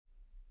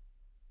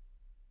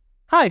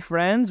Hi,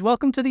 friends.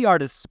 Welcome to the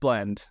Artist's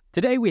Blend.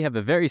 Today we have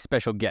a very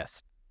special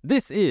guest.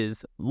 This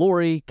is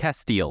Lori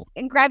Casteel.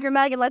 And grab your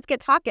mug and let's get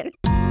talking.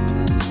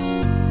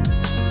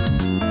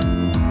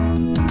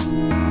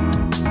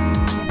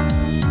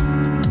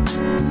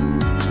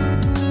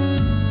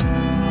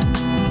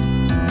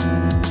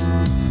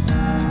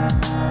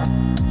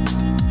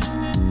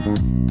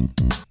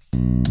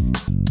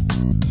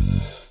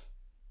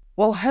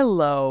 Well,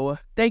 hello.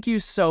 Thank you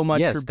so much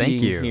Yes, for thank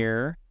being you.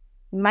 here.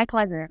 My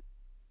pleasure.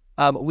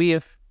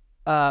 We've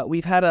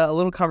had a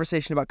little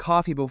conversation about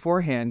coffee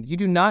beforehand. You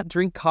do not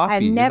drink coffee.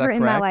 I've is never that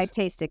in my correct? life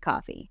tasted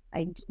coffee.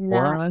 I do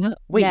not. What?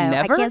 Wait, No,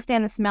 never? I can't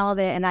stand the smell of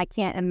it, and I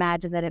can't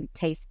imagine that it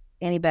tastes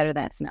any better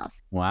than it smells.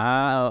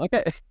 Wow.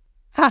 Okay.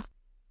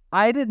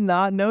 I did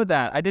not know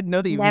that. I didn't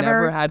know that you've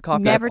never had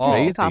coffee Never at all.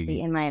 tasted Crazy.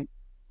 coffee in my.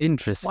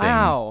 Interesting.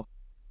 Wow.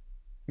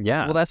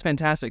 Yeah. Well, that's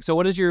fantastic. So,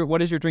 what is your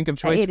drink of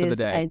choice It for the is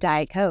day? a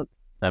Diet Coke,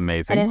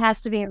 Amazing. and it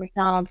has to be a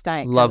McDonald's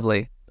Diet Coke.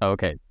 Lovely.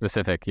 Okay.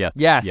 Specific. Yes.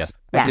 Yes,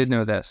 I Yes. did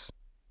know this.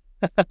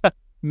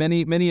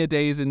 many a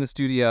days in the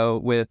studio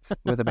with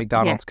a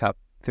McDonald's cup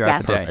throughout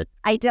Yes. the day. Perfect.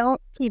 I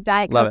don't keep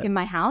Diet Love Coke it. in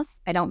my house.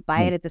 I don't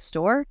buy it at the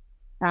store.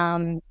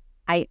 I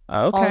Okay.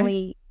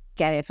 only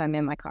get it if I'm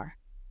in my car,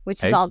 which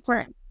is Hey. all it's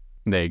worth.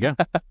 There you go.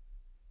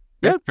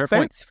 Yeah, Fair fair.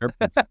 points. Fair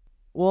points.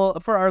 Well,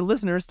 for our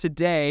listeners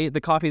today, the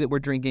coffee that we're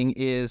drinking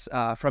is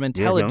from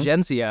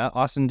Intelligentsia.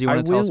 Austin, do you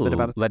want to tell us a bit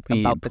about Let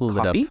me about the pull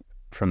coffee? it up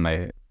from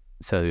my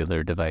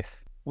cellular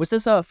device. Was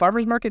this a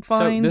farmer's market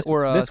find this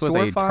or a this store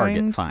was a find?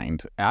 Target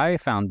find. I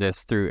found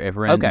this through a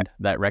friend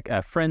Okay.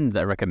 a friend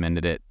that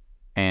recommended it.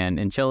 And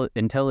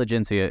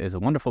Intelligentsia is a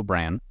wonderful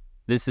brand.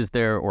 This is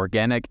their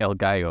organic El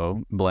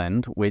Gallo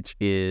blend, which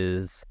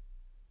is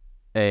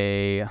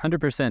a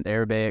 100%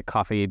 Arabic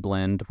coffee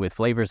blend with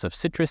flavors of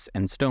citrus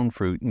and stone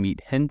fruit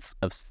meet hints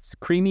of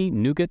creamy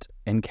nougat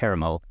and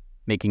caramel,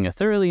 making a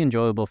thoroughly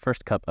enjoyable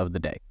first cup of the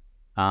day.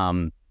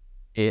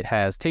 It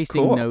has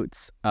tasting Cool.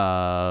 notes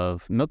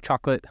of milk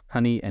chocolate,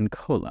 honey, and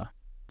cola.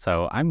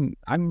 So I'm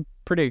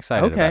pretty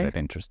excited about Okay. it.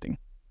 Interesting.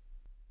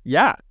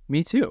 Yeah,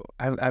 me too.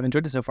 I've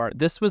enjoyed it so far.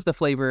 This was the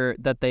flavor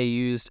that they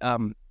used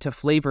to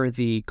flavor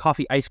the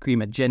coffee ice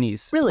cream at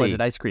Jenny's Really? Splendid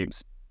Ice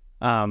Creams.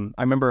 I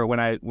remember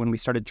when we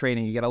started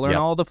training, you got to learn Yep.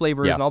 all the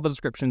flavors Yep. and all the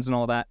descriptions and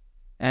all that.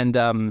 And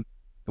one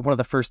of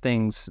the first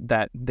things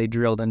that they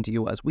drilled into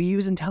you was, we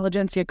use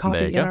Intelligentsia There coffee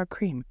you in go. our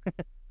cream.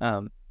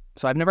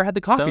 So I've never had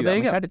the coffee. So Though. there I'm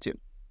you go. excited to.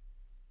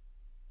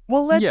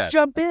 Well, let's Yeah.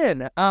 jump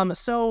in.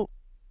 So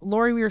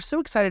Lori, we are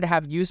so excited to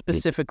have you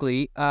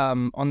specifically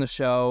on the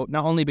show,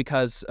 not only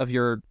because of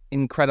your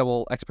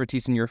incredible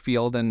expertise in your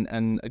field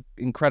and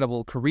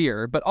incredible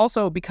career, but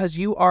also because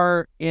you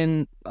are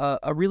in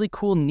a really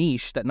cool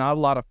niche that not a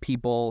lot of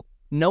people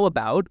know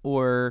about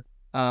or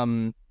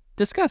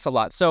discuss a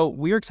lot. So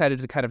we're excited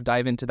to kind of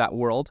dive into that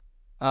world.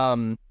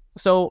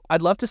 So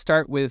I'd love to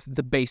start with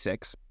the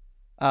basics.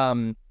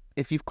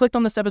 If you've clicked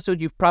on this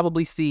episode, you've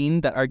probably seen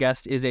that our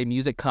guest is a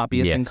music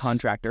copyist and Yes.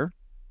 contractor,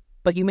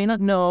 but you may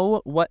not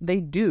know what they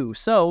do.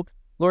 So,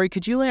 Lori,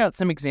 could you lay out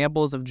some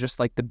examples of just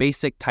like the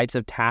basic types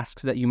of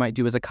tasks that you might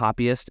do as a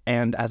copyist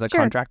and as a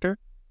Sure. contractor?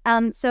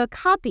 So a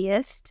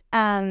copyist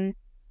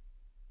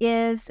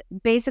is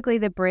basically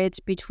the bridge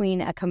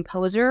between a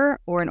composer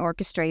or an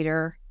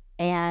orchestrator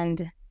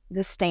and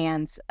the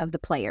stands of the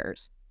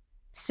players.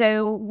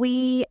 So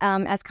we,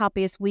 as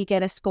copyists, we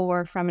get a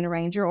score from an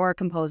arranger or a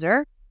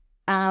composer.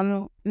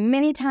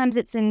 Many times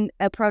it's in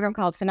a program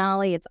called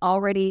Finale. It's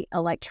already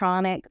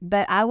electronic,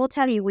 but I will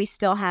tell you, we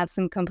still have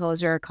some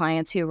composer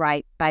clients who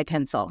write by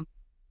pencil,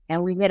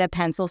 and we get a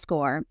pencil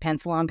score,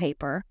 pencil on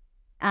paper.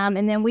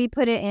 And then we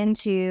put it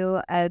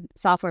into a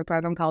software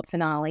program called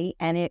Finale,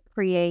 and it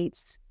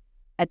creates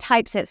a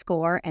typeset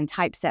score and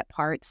typeset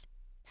parts.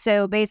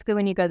 So basically,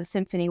 when you go to the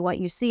symphony, what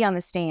you see on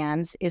the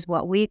stands is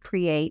what we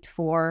create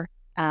for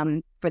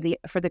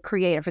the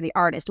creator, for the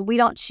artist. We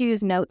don't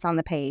choose notes on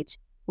the page.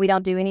 We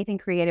don't do anything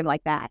creative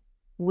like that.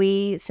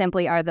 We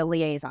simply are the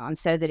liaison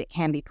so that it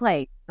can be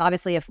played.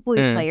 Obviously, a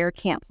flute player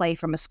can't play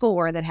from a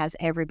score that has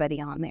everybody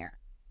on there.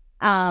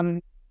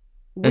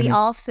 We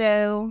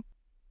also,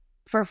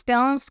 for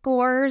film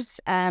scores,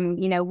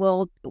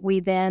 we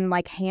then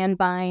like hand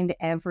bind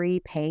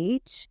every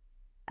page.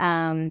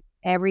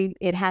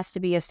 It has to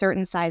be a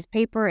certain size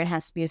paper. It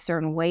has to be a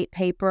certain weight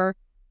paper.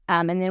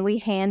 And then we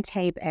hand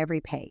tape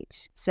every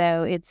page.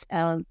 So it's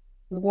a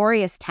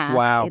laborious task.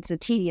 Wow. It's a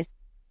tedious,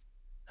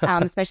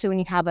 especially when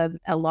you have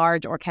a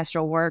large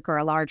orchestral work or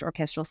a large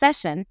orchestral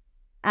session.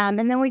 And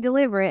then we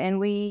deliver it, and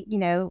we,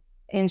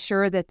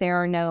 ensure that there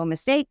are no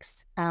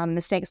mistakes.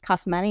 Mistakes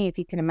cost money, if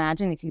you can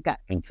imagine. If you've got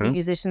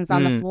musicians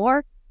on the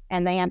floor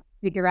and they have to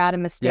figure out a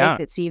mistake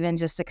that's even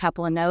just a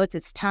couple of notes,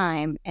 it's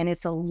time and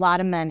it's a lot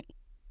of money.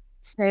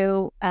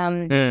 So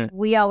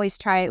we always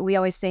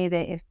say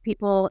that if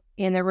people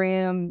in the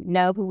room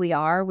know who we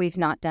are, we've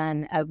not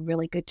done a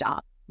really good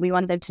job. We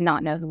want them to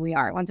not know who we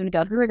are. We want them to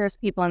go, who are those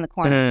people in the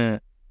corner?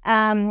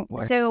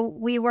 So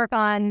we work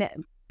on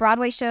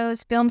Broadway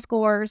shows, film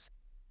scores.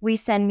 We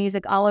send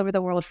music all over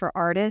the world for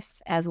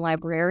artists as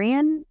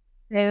librarian.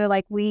 So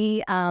like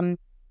we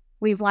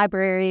We've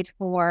libraried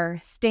for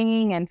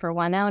Sting and for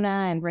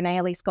Winona and Renee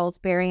Elise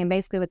Goldsberry. And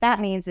basically what that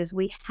means is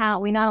we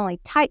not only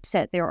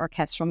typeset their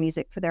orchestral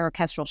music for their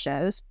orchestral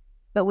shows,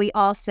 but we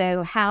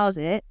also house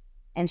it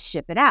and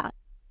ship it out.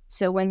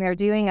 So when they're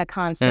doing a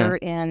concert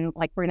in,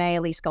 like Renee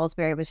Elise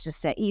Goldsberry was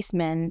just at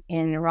Eastman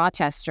in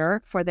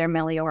Rochester for their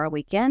Meliora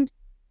weekend,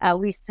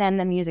 we send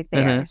the music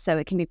there so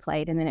it can be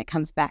played and then it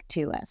comes back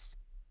to us.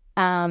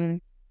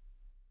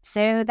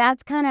 So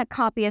that's kind of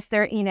Copyist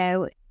there,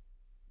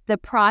 the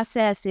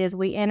process is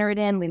we enter it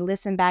in, we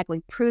listen back,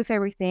 we proof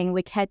everything,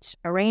 we catch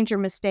arranger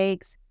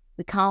mistakes,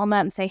 we call them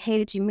up and say, hey,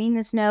 did you mean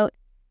this note?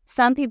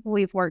 Some people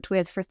we've worked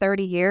with for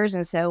 30 years,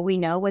 and so we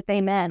know what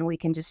they meant, we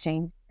can just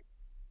change.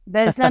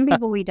 But some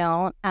people we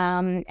don't,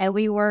 and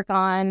we work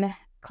on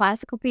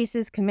classical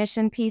pieces,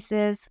 commission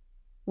pieces.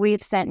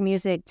 We've sent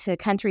music to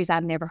countries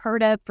I've never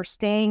heard of for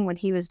Sting when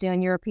he was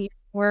doing European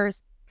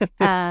tours.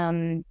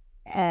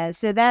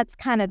 So that's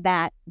kind of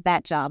that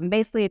job. And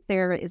basically, if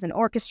there is an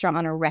orchestra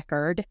on a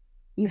record,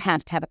 you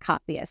have to have a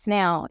copyist.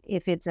 Now,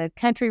 if it's a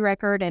country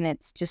record and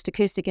it's just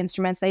acoustic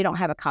instruments, they don't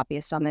have a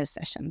copyist on those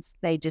sessions.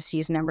 They just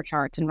use number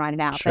charts and write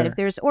it out. Sure. But if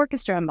there's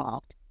orchestra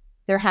involved,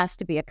 there has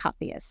to be a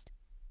copyist.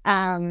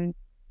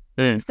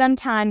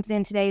 Sometimes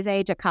in today's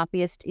age, a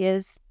copyist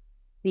is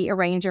the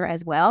arranger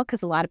as well,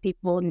 because a lot of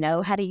people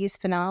know how to use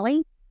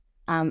Finale.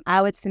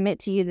 I would submit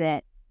to you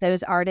that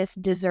those artists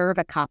deserve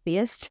a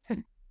copyist.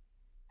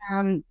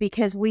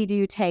 Because we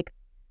do take,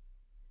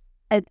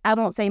 I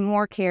won't say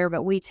more care,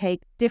 but we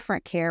take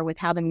different care with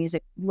how the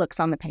music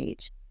looks on the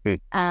page.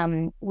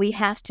 We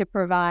have to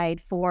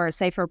provide for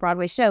a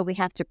Broadway show, we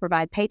have to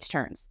provide page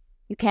turns.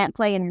 You can't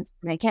play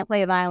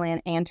a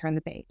violin and turn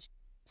the page.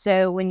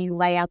 So when you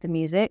lay out the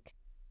music,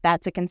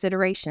 that's a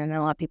consideration and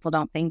a lot of people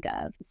don't think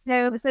of.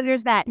 So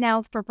there's that.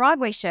 Now for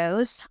Broadway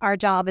shows, our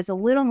job is a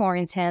little more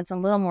intense, a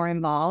little more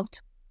involved.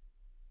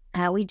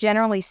 We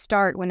generally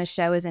start when a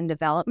show is in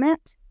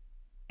development.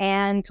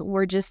 And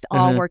we're just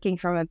all working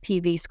from a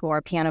PV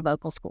score, piano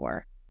vocal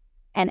score.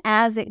 And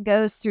as it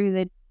goes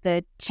through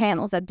the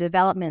channels of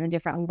development and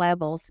different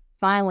levels,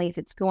 finally, if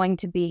it's going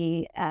to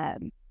be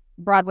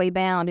Broadway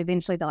bound,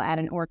 eventually they'll add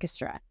an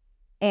orchestra.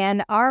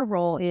 And our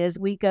role is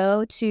we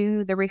go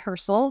to the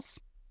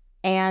rehearsals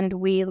and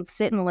we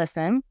sit and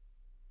listen.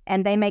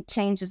 And they make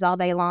changes all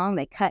day long.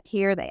 They cut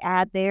here, they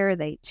add there,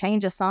 they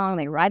change a song,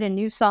 they write a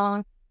new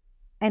song.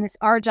 And it's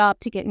our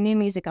job to get new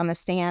music on the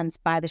stands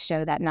by the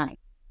show that night.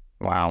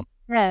 Wow.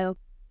 So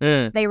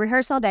they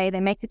rehearse all day, they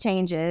make the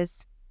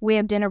changes. We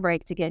have dinner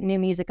break to get new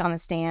music on the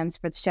stands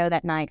for the show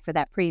that night for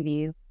that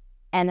preview.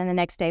 And then the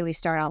next day we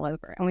start all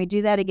over. And we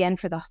do that again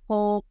for the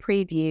whole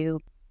preview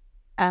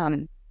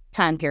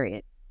time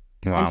period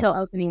until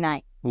opening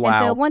night. Wow.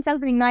 And so once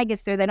opening night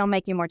gets there, they don't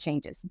make any more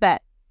changes.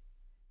 But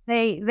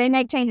they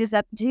make changes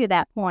up to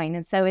that point.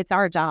 And so it's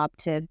our job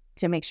to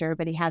make sure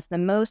everybody has the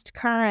most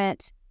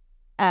current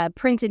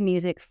printed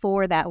music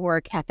for that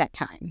work at that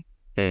time.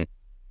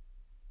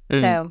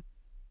 So, a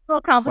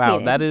little complicated.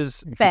 Wow, that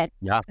is... But,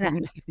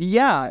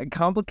 yeah,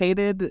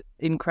 complicated,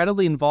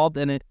 incredibly involved,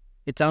 and it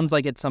sounds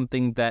like it's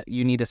something that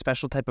you need a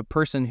special type of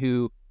person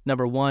who,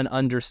 number one,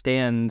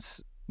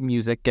 understands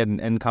music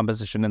and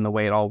composition and the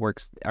way it all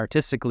works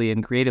artistically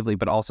and creatively,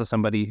 but also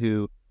somebody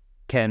who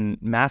can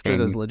master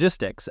those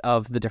logistics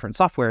of the different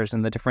softwares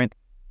and the different...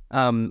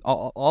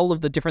 all of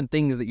the different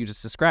things that you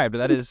just described.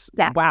 That is,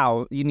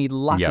 wow, you need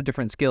lots of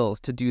different skills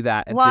to do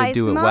that and to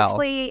do it well.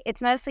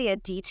 It's mostly a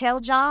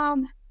detail job.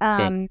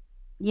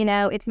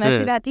 It's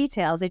mostly about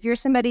details. If you're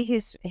somebody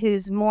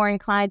who's more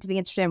inclined to be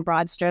interested in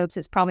broad strokes,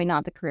 it's probably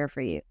not the career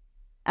for you.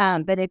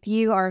 But if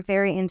you are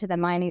very into the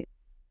minute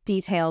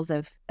details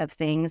of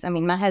things, I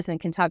mean, my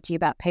husband can talk to you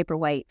about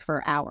paperweight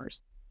for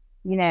hours,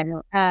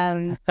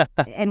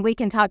 and we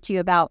can talk to you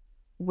about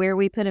where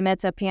we put a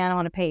mezzo piano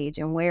on a page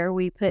and where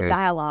we put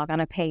dialogue on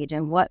a page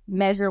and what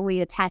measure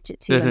we attach it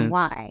to and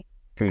why,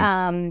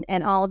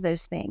 and all of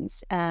those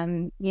things.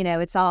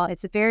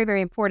 It's very,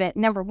 very important.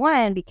 Number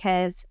one,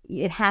 because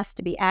it has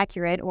to be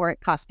accurate or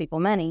it costs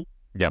people money.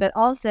 Yep. But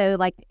also,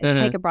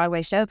 take a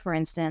Broadway show, for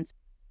instance,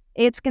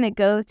 it's going to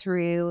go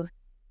through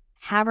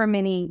however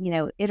many,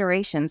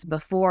 iterations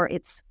before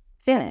it's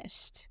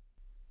finished.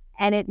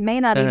 And it may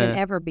not even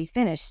ever be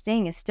finished.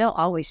 Sting is still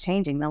always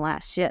changing the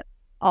last ship.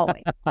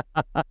 Always.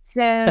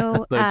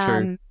 So,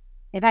 true.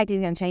 In fact, he's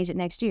going to change it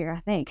next year,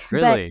 I think.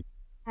 Really?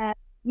 But,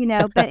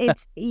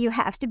 but you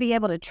have to be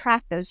able to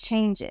track those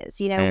changes.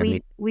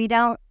 We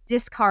don't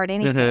discard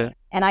anything.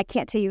 And I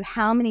can't tell you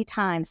how many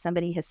times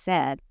somebody has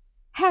said,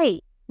 hey,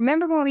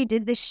 remember when we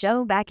did this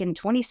show back in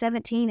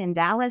 2017 in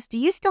Dallas? Do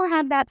you still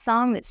have that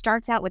song that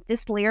starts out with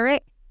this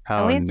lyric?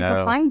 And we have to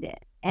go find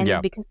it.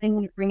 And because they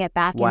want to bring it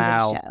back into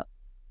the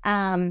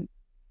show.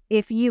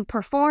 If you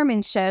perform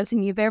in shows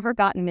and you've ever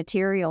gotten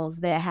materials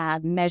that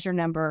have measure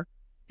number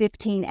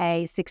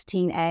 15A,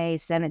 16A,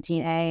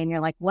 17A, and you're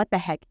like, what the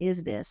heck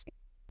is this?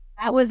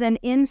 That was an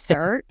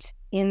insert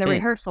in the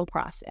rehearsal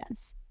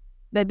process.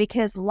 But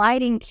because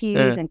lighting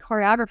cues and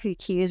choreography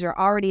cues are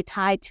already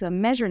tied to a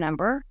measure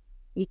number,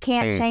 you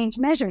can't change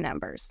measure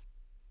numbers.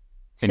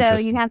 So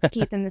you have to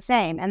keep them the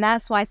same. And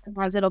that's why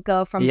sometimes it'll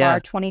go from bar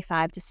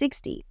 25 to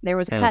 60. There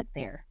was a cut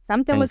there.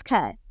 Something was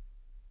cut,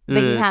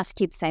 but you have to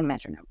keep the same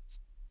metronomes.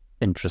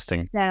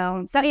 Interesting.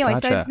 So anyway,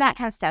 so it's that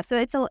kind of stuff.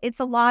 So it's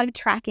a lot of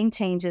tracking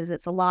changes.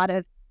 It's a lot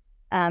of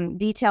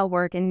detail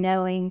work and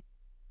knowing,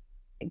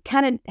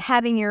 kind of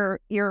having your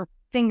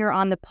finger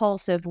on the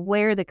pulse of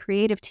where the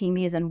creative team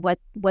is and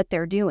what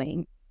they're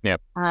doing.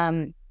 Yep.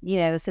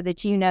 So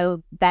that you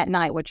know that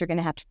night what you're going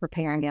to have to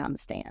prepare and get on the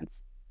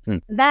stands.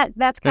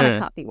 That's kind of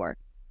copy work.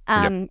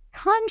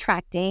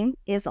 Contracting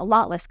is a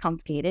lot less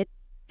complicated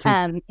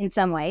in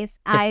some ways.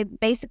 I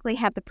basically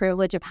have the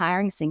privilege of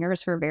hiring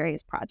singers for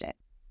various projects.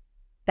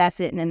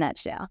 That's it in a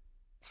nutshell.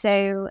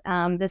 So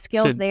the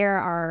skills there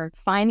are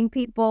finding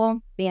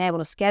people, being able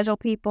to schedule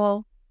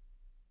people,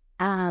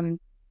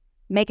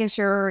 making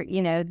sure,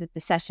 that the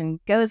session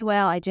goes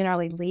well. I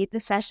generally lead the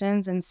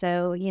sessions. And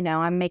so,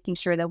 I'm making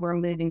sure that we're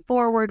moving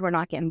forward. We're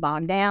not getting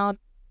bogged down.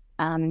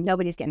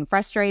 Nobody's getting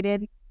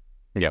frustrated.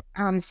 Yep.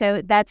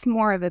 So that's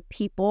more of a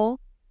people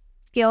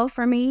skill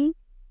for me.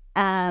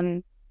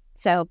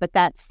 But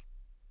that's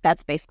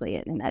basically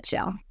it in a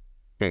nutshell.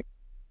 Okay.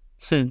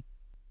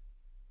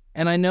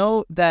 And I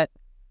know that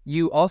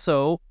you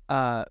also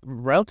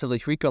relatively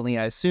frequently,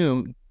 I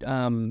assume,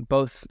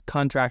 both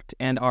contract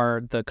and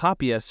are the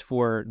copyist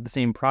for the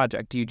same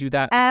project. Do you do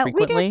that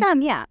frequently? We do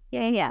some, yeah.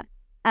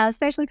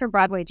 Especially for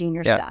Broadway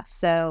junior stuff.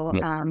 So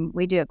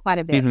we do it quite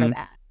a bit for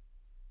that.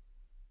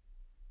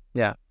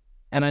 Yeah.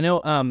 And I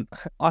know,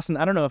 Austin,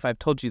 I don't know if I've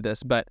told you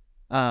this, but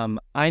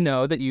I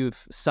know that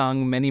you've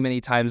sung many, many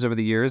times over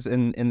the years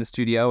in the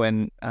studio.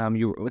 And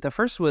the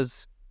first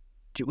was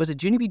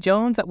it Junie B.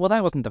 Jones? Well,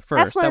 that wasn't the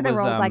first. That's one of the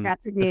roles I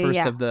got to do, the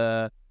first of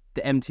the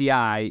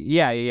MTI.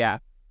 Yeah.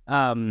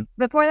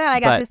 Before that, I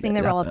got to sing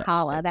the role of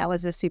Kala. That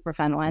was a super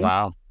fun one.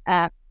 Wow.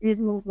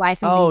 Disney's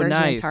licensing version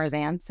nice. of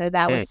Tarzan. So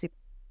that was super.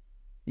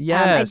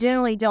 Yes. I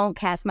generally don't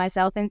cast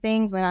myself in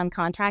things when I'm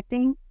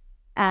contracting.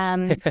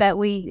 But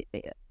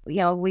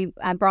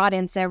I brought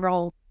in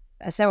several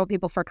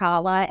people for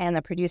Kala, and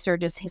the producer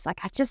he's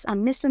like,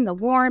 I'm missing the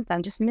warmth.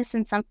 I'm just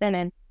missing something.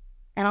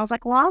 And I was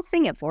like, well, I'll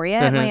sing it for you.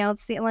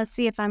 Let's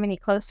see if I'm any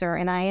closer.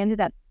 And I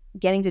ended up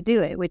getting to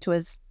do it, which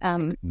was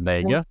there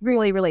you go.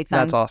 Really, really fun.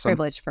 That's awesome.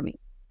 Privilege for me.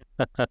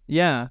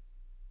 Yeah.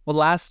 Well,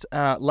 last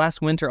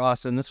winter,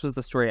 Austin, this was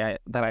the story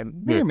that I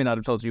may or may not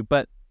have told you,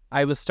 but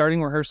I was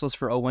starting rehearsals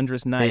for Oh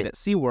Wondrous Night at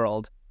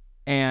SeaWorld,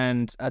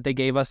 and they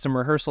gave us some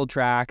rehearsal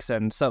tracks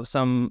and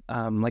some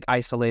like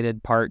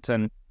isolated parts,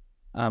 and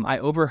I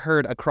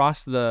overheard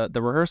across the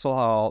rehearsal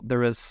hall, there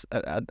was,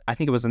 I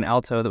think it was an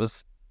alto that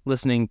was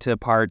listening to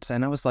parts,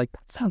 and I was like,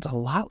 that sounds a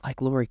lot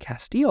like Laurie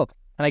Casteel.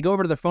 And I go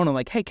over to the phone, I'm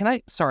like, hey,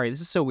 sorry, this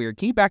is so weird.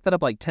 Can you back that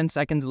up like 10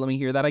 seconds and let me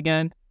hear that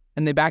again?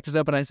 And they backed it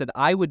up, and I said,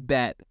 I would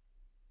bet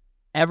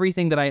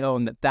everything that I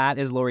own that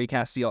is Laurie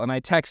Casteel. And I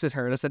texted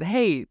her and I said,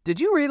 hey, did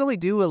you really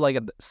do a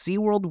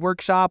SeaWorld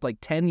workshop like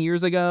 10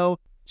 years ago?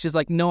 She's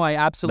like, no, I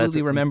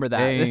absolutely remember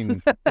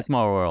that.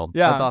 Small world.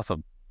 Yeah. That's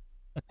awesome.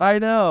 I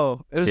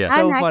know. It was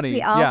so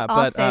funny.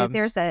 Also,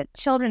 there's a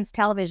children's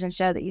television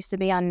show that used to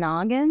be on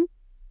Noggin.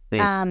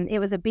 It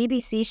was a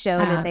BBC show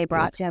that they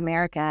brought to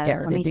America.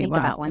 Let me think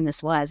about when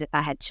this was, if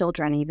I had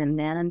children even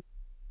then.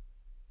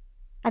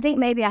 I think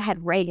maybe I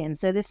had Reagan,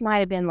 so this might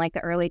have been like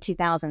the early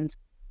 2000s.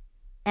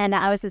 And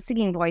I was the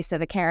singing voice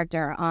of a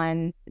character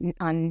on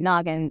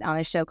Noggin on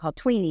a show called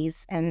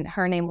Tweenies, and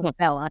her name was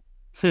Bella.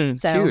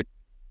 Cute.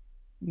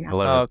 Yeah.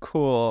 Oh,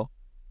 cool.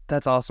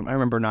 That's awesome. I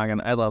remember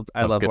Noggin. I loved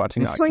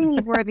watching Noggin.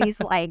 Tweenies were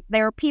these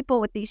they were people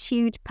with these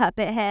huge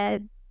puppet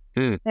heads.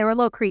 They were a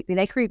little creepy.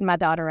 They creeped my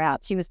daughter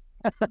out. It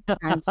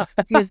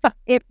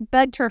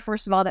bugged her,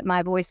 first of all, that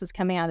my voice was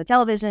coming out of the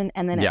television,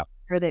 and then it bugged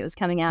her that it was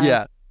coming out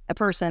of a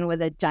person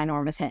with a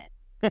ginormous head.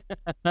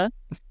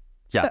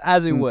 Yeah,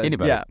 as it would.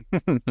 Anybody. Yeah.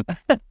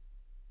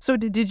 So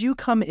did you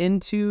come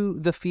into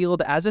the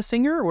field as a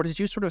singer, or did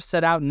you sort of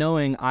set out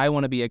knowing I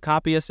want to be a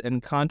copyist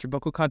and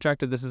vocal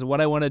contractor? This is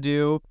what I want to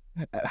do.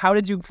 How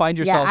did you find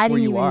yourself where you are? I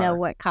didn't even know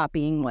what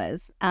copying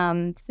was.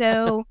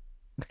 So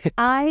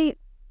I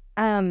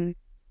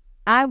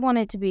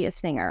wanted to be a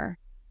singer,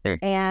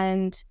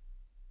 and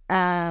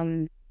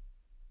all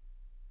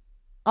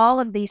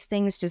of these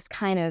things just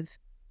kind of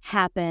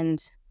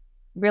happened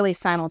really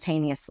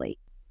simultaneously.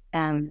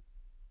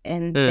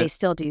 And they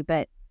still do,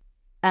 but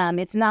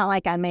it's not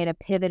like I made a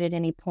pivot at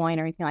any point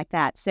or anything like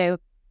that. So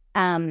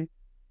the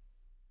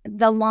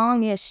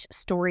longish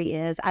story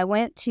is I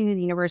went to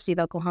the University of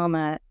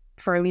Oklahoma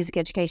for a music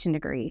education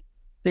degree,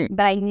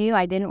 but I knew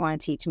I didn't want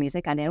to teach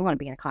music. I didn't want to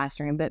be in a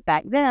classroom. But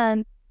back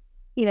then,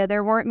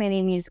 there weren't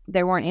any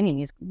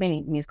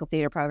musical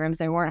theater programs.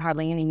 There weren't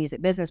hardly any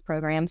music business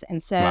programs.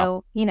 And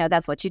so,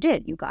 that's what you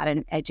did. You got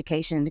an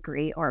education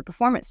degree or a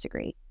performance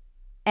degree.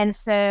 And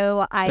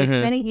so I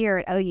spent a year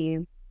at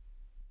OU,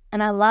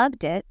 and I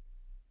loved it.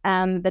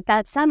 But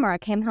that summer I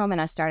came home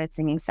and I started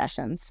singing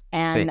sessions,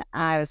 and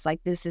I was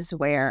like, this is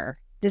where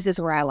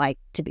I like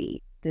to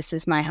be. This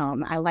is my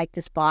home. I like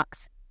this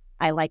box.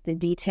 I like the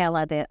detail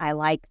of it. I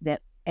like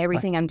that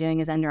everything I'm doing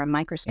is under a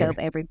microscope,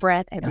 every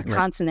breath, every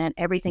consonant,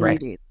 everything you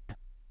do.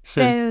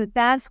 So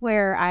that's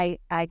where I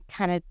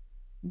kind of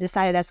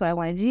decided that's what I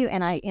wanted to do,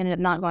 and I ended up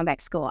not going back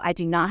to school. I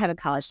do not have a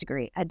college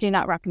degree. I do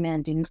not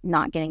recommend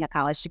not getting a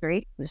college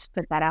degree. Just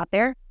put that out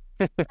there.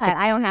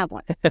 I don't have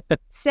one.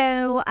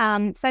 So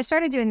so I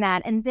started doing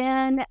that, and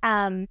then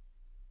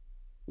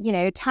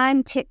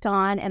time ticked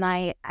on, and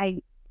I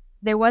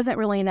there wasn't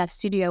really enough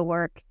studio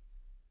work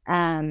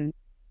for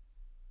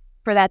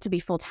that to be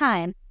full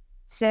time.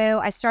 So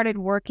I started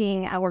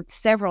working. I worked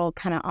several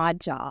kind of odd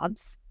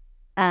jobs.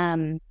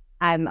 I'm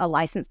a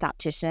licensed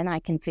optician. I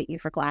can fit you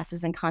for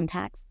glasses and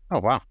contacts. Oh,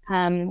 wow.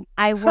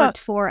 I worked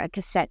for a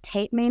cassette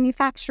tape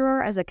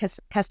manufacturer as a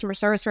customer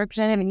service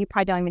representative, and you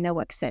probably don't even know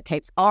what cassette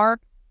tapes are.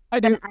 I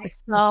do. I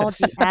saw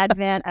the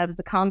advent of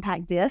the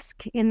compact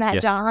disc in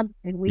that job,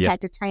 and we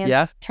had to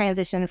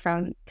transition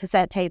from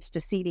cassette tapes to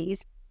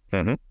CDs.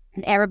 Mm-hmm.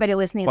 And everybody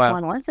listening is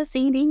going, "What's a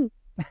CD?"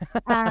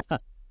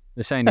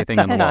 The shiny thing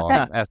on the wall.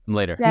 Ask them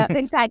later. So,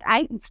 in fact,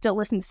 I still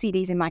listen to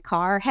CDs in my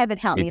car. Heaven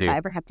help me if I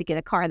ever have to get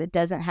a car that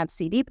doesn't have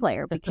CD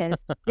player,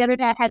 because the other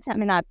day I had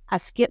something and I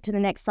skipped to the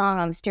next song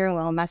on the steering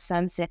wheel, and my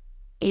son said,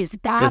 "Is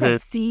that a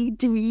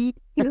CD?"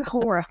 He was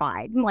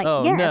horrified. I'm like,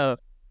 "Oh, yes. No.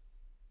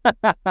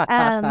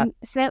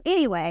 So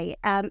anyway,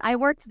 I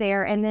worked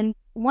there, and then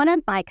one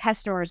of my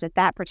customers at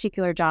that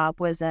particular job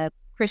was a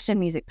Christian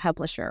music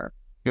publisher.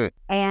 Good.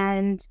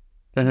 And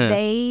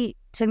they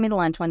took me to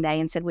lunch one day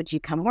and said, "Would you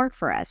come work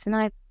for us?" And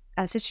I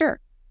said, "Sure."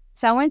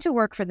 So I went to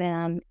work for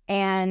them,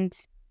 and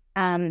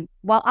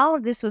while all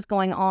of this was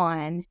going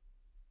on,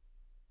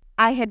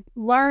 I had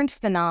learned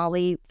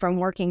phenoli from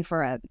working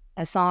for a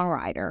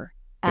songwriter.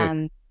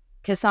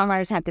 Because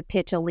songwriters have to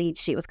pitch a lead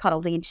sheet. It was called a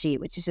lead sheet,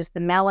 which is just the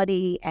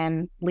melody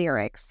and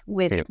lyrics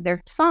with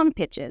their song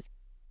pitches.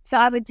 So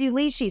I would do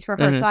lead sheets for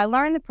her. So I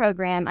learned the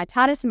program. I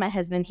taught it to my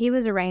husband. He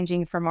was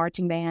arranging for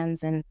marching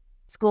bands and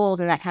schools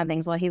and that kind of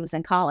things while he was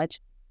in college.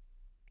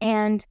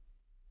 And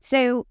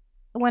so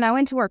when I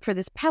went to work for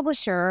this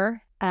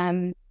publisher,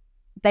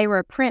 they were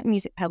a print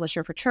music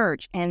publisher for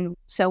church. And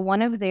so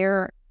one of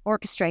their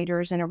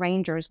orchestrators and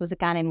arrangers was a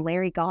guy named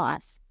Larry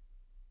Goss.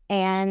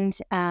 And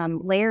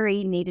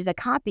Larry needed a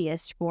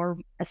copyist for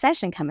a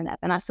session coming up.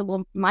 And I said,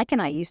 "Well, Mike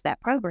and I use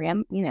that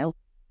program.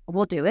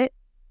 We'll do it."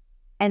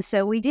 And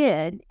so we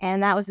did.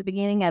 And that was the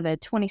beginning of a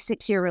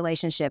 26-year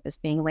relationship as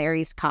being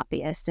Larry's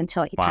copyist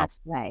until he passed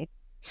away.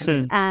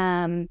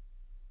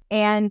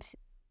 And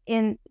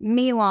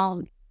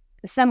meanwhile,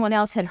 someone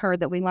else had heard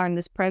that we learned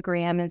this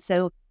program. And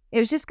so it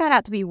was just got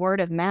out to be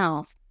word of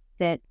mouth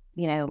that,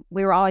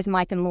 we were always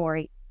Mike and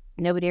Lori.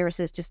 Nobody ever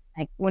says just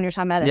like when you're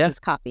talking about us as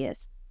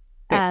copyists.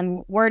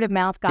 Word of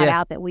mouth got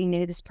out that we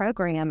knew this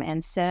program.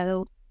 And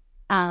so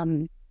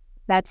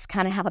that's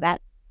kind of how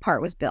that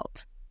part was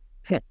built.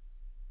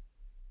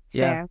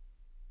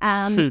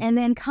 And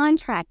then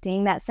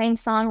contracting, that same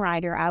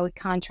songwriter, I would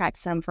contract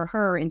some for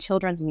her in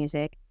children's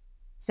music.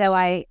 So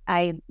I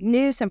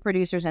knew some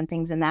producers and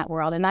things in that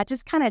world, and I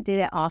just kind of did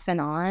it off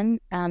and on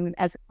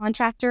as a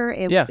contractor.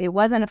 It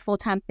wasn't a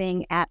full-time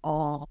thing at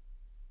all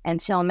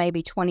until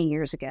maybe 20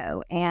 years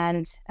ago.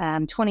 And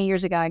 20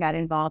 years ago, I got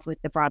involved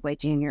with the Broadway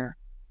Junior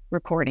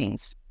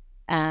recordings.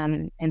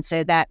 And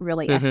so that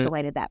really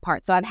escalated that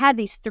part. So I've had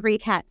these three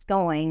cats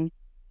going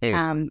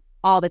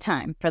all the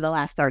time for the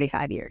last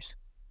 35 years.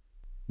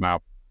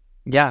 Wow.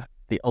 Yeah.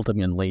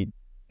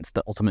 It's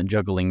the ultimate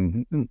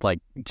juggling, like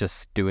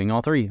just doing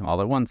all three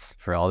all at once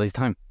for all this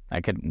time.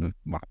 I couldn't.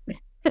 Wow.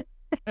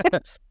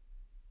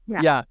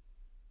 Yeah.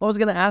 I was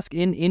going to ask,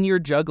 in your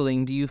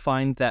juggling, do you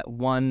find that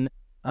one,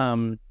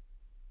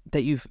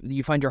 that you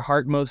find your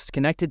heart most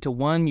connected to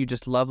one, you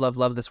just love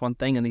this one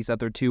thing, and these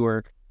other two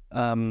are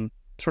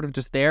sort of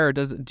just there, or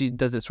does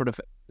it sort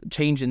of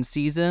change in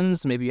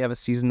seasons? Maybe you have a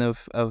season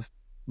of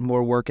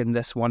more work in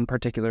this one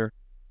particular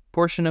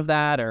portion of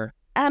that, or?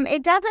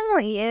 It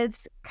definitely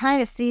is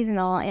kind of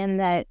seasonal in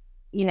that,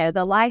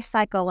 the life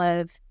cycle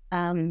of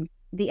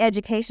the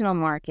educational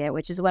market,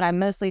 which is what I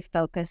mostly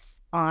focus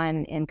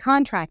on in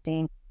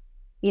contracting.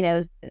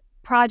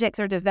 Projects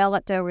are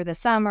developed over the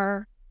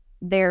summer,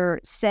 they're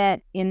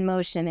set in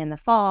motion in the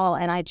fall,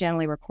 and I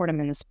generally record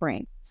them in the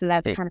spring. So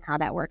that's kind of how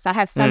that works. I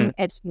have some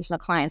educational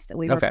clients that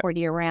we record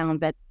year round,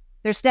 but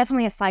there's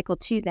definitely a cycle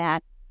to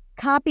that.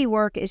 Copy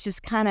work is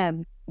just kind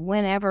of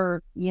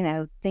whenever,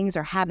 things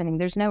are happening.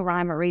 There's no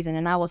rhyme or reason.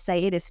 And I will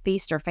say it is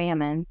feast or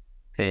famine.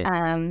 Mike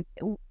and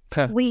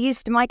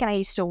I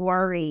used to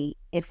worry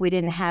if we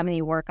didn't have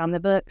any work on the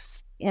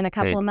books in a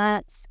couple of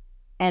months.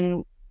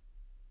 And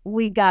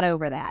we got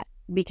over that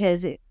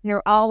because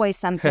there always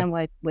something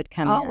would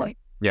come in.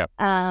 Yeah.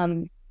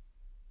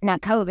 Now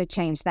COVID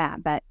changed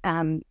that, but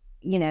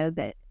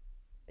that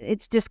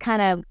it's just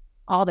kind of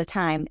all the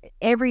time.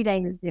 Every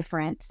day is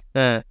different.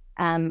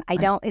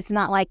 It's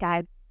not like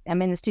I'm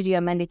in the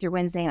studio Monday through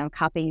Wednesday and I'm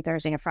copying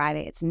Thursday and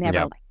Friday. It's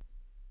never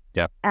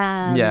like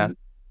that.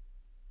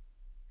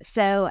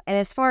 So, and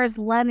as far as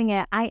loving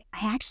it, I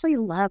actually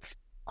love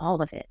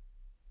all of it.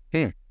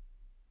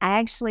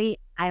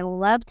 I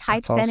love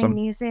typesetting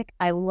music.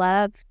 I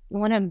love,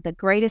 one of the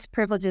greatest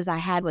privileges I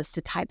had was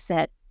to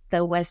typeset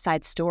the West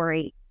Side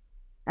Story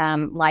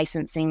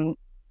licensing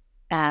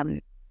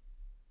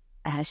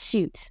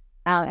shoot.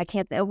 I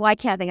can't think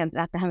of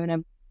that. I'm having a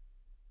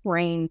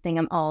brain thing.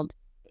 I'm old.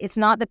 It's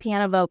not the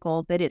piano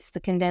vocal, but it's the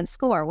condensed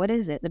score. What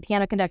is it? The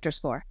piano conductor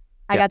score.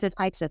 I got to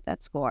typeset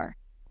that score.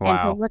 And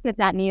to look at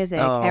that music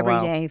every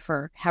day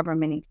for however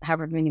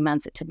many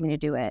months it took me to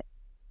do it.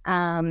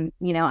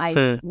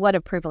 What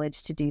a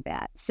privilege to do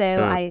that.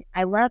 So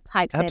I love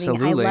typesetting.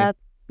 Absolutely. I love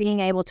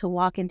being able to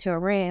walk into a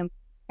room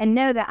and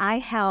know that I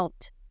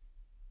helped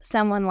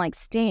someone like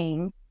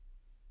Sting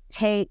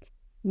take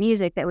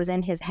music that was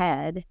in his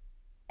head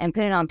and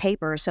put it on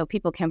paper so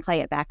people can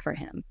play it back for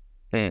him.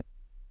 That's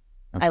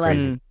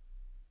crazy.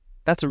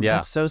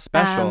 That's so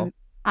special.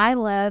 I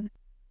love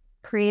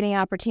creating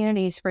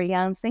opportunities for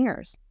young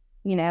singers.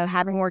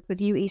 Having worked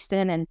with you,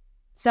 Easton, and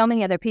so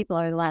many other people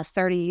over the last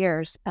 30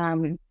 years,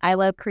 I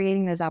love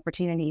creating those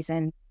opportunities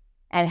and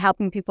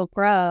helping people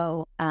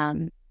grow,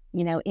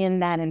 in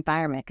that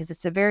environment, because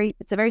it's a very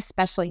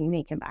special,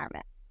 unique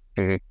environment.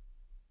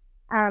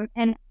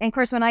 And of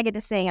course, when I get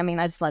to sing,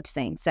 I just love to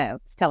sing, so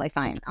it's totally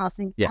fine. I'll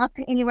sing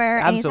anywhere,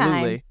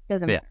 anytime.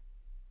 Doesn't matter.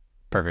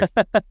 Perfect.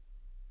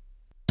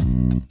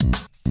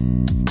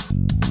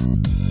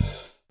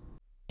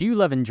 Do you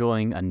love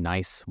enjoying a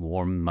nice,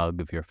 warm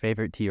mug of your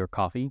favorite tea or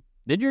coffee?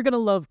 Then you're going to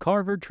love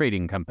Carver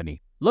Trading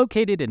Company.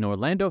 Located in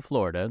Orlando,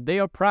 Florida, they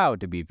are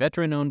proud to be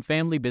veteran-owned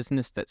family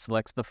business that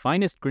selects the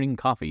finest green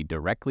coffee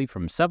directly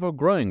from several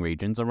growing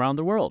regions around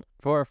the world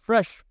for a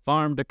fresh,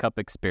 farm-to-cup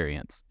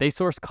experience. They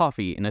source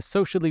coffee in a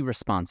socially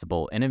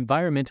responsible and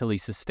environmentally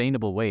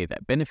sustainable way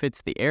that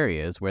benefits the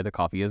areas where the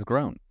coffee is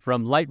grown.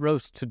 From light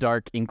roast to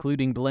dark,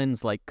 including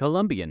blends like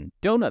Colombian,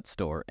 Donut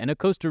Store, and a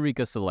Costa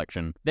Rica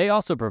selection, they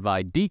also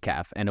provide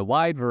decaf and a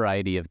wide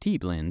variety of tea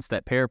blends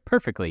that pair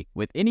perfectly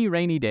with any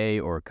rainy day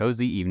or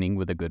cozy evening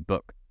with a good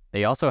book.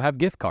 They also have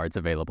gift cards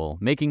available,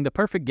 making the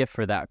perfect gift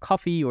for that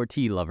coffee or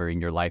tea lover in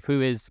your life who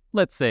is,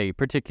 let's say,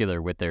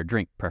 particular with their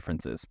drink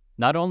preferences.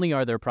 Not only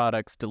are their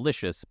products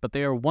delicious, but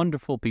they are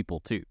wonderful people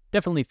too.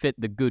 Definitely fit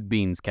the good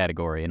beans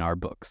category in our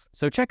books.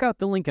 So check out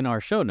the link in our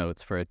show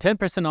notes for a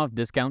 10% off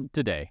discount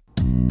today.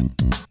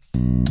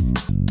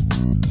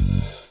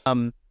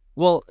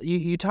 Well,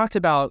 you talked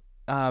about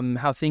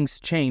how things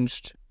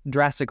changed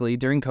drastically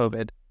during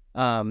COVID,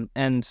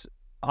 and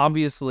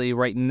obviously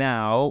right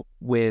now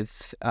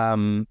with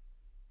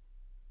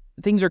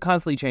things are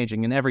constantly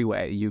changing in every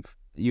way.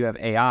 You have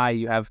AI,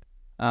 you have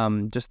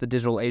just the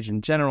digital age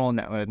in general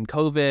now, and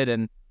COVID,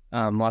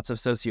 and lots of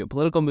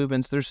socio-political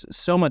movements. There's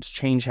so much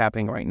change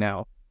happening right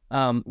now.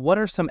 What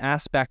are some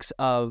aspects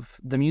of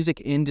the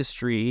music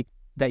industry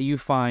that you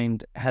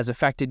find has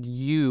affected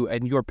you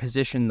and your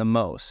position the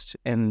most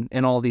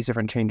in all these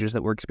different changes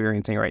that we're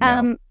experiencing right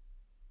now?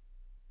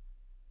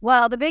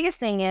 Well, the biggest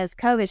thing is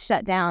COVID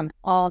shut down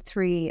all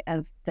three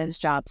of those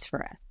jobs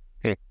for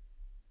us.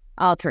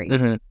 All three.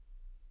 Mm-hmm.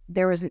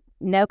 There was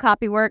no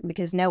copy work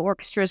because no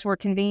orchestras were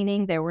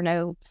convening. There were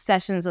no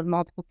sessions with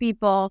multiple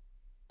people.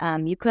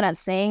 You couldn't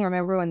sing.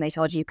 Remember when they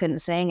told you couldn't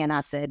sing? And I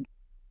said,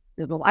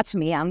 well, watch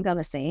me. I'm going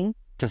to sing.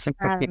 I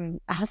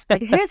was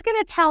like, who's going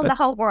to tell the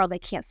whole world they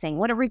can't sing?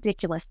 What a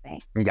ridiculous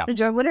thing.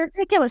 Yeah. What a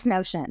ridiculous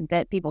notion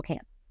that people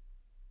can't.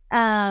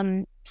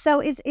 So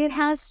it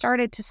has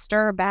started to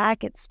stir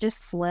back. It's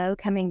just slow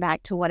coming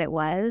back to what it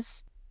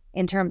was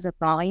in terms of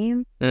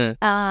volume. But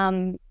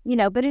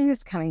it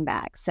is coming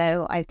back.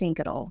 So I think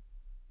it'll,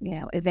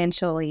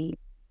 eventually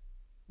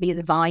be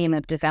the volume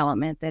of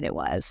development that it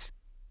was.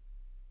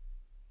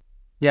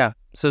 Yeah.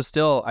 So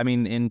still,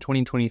 in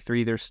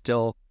 2023,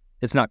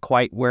 it's not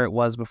quite where it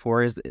was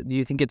before. Do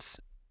you think it's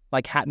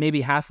like maybe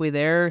halfway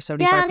there,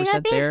 75% I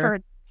think there?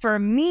 For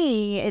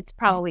me, it's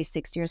probably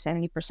 60 or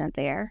 70%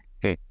 there.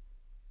 Okay.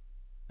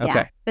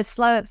 Yeah, but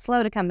slow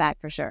to come back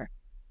for sure.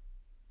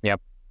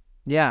 Yep.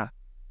 Yeah.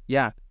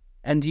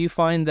 And do you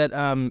find that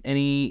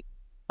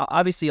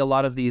obviously a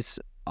lot of these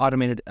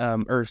automated,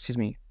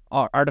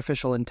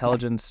 artificial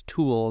intelligence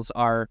tools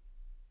are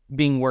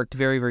being worked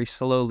very, very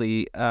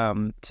slowly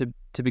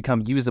to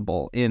become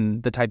usable in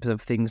the types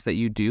of things that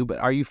you do. But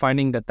are you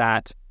finding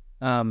that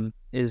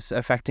is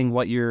affecting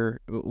what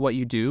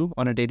you do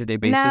on a day-to-day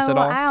basis at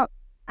all?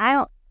 I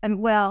don't.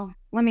 Well,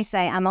 let me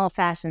say I'm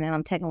old-fashioned and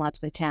I'm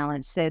technologically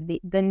challenged. So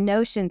the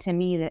notion to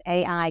me that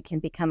AI can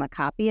become a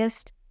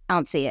copyist, I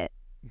don't see it.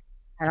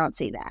 I don't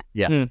see that.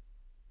 Yeah.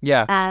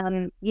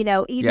 Yeah.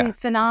 Even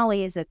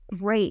Finale is a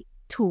great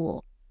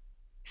tool.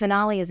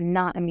 Finale is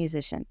not a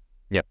musician.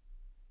 Yep.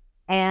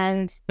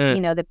 And,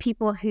 the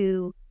people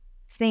who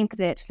think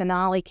that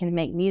Finale can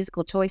make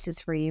musical choices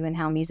for you and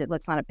how music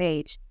looks on a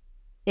page,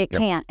 it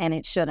can't and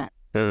it shouldn't.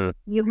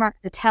 You have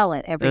to tell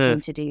it everything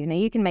to do.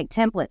 You can make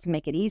templates and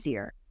make it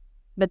easier.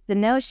 But the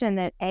notion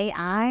that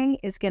AI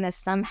is going to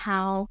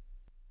somehow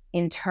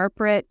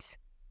interpret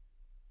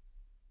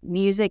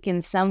music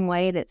in some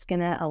way that's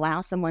going to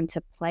allow someone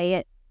to play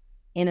it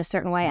in a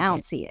certain way, I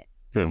don't see it.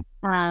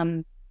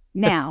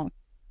 Now,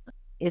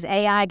 is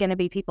AI going to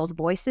be people's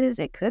voices?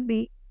 It could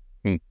be.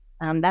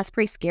 That's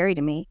pretty scary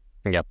to me.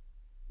 Yep.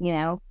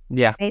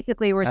 Yeah.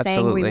 Basically, we're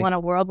saying we want a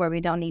world where we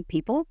don't need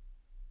people.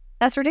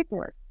 That's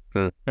ridiculous.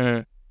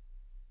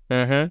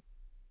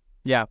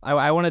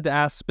 I wanted to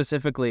ask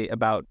specifically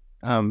about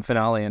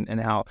Finale and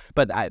how,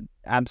 but I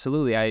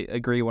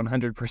agree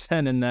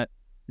 100% in that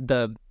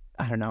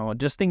I don't know,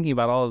 just thinking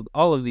about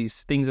all of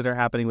these things that are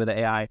happening with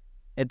AI,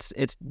 it's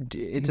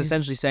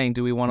essentially saying,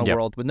 do we want a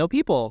world with no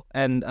people,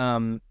 and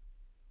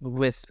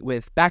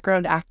with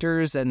background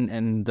actors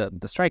and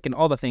the strike and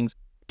all the things,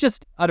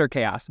 just utter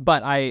chaos.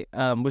 But I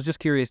was just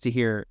curious to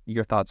hear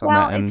your thoughts on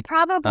that. Well, it's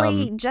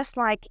probably just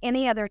like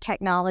any other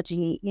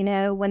technology.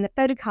 When the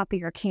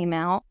photocopier came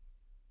out,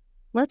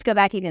 let's go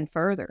back even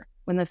further.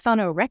 When the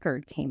phono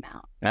record came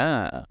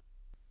out,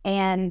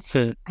 and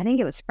I think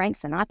it was Frank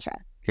Sinatra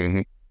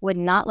would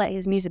not let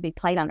his music be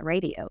played on the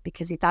radio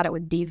because he thought it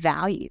would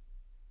devalue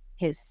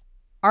his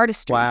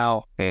artistry.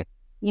 Wow. When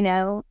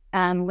the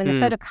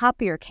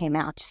photocopier came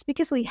out, just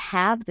because we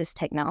have this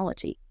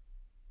technology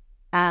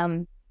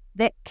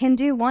that can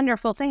do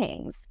wonderful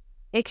things,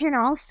 it can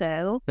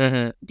also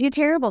do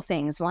terrible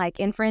things like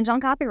infringe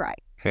on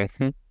copyright.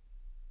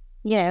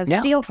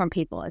 Steal from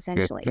people,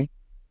 essentially.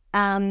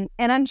 And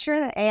I'm sure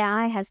that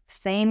AI has the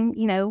same,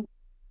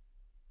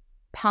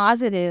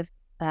 positive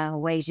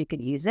ways you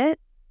could use it,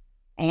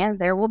 and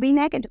there will be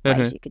negative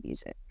ways you could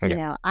use it.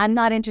 I'm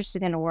not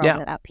interested in a world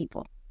without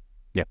people.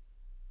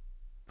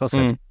 Well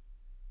said.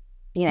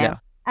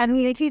 I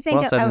mean, if you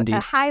think Well a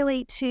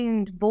highly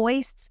tuned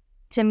voice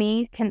to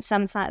me can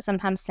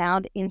sometimes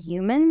sound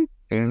inhuman.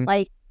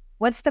 Like,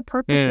 what's the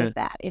purpose of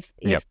that?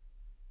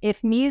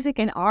 If music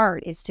and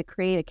art is to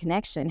create a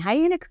connection, how are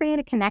you going to create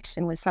a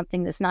connection with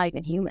something that's not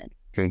even human?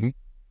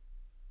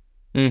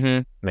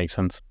 Makes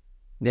sense.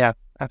 Yeah,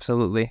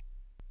 absolutely.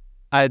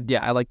 I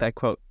like that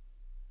quote.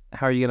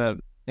 How are you gonna,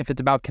 if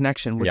it's about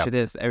connection, which it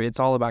is, it's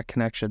all about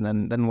connection,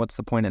 then what's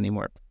the point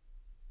anymore?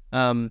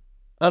 On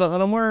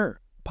a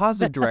more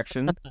positive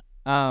direction,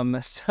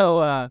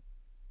 so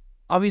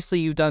obviously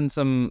you've done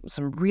some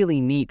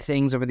really neat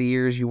things over the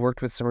years. You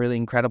worked with some really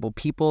incredible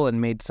people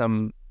and made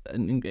some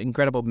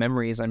incredible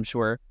memories, I'm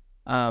sure.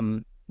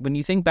 When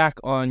you think back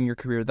on your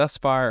career thus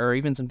far, or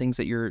even some things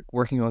that you're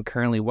working on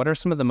currently, what are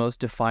some of the most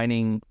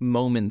defining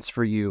moments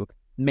for you?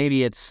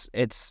 Maybe it's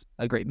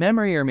a great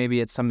memory, or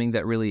maybe it's something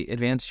that really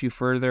advanced you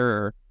further,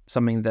 or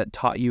something that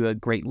taught you a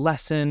great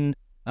lesson.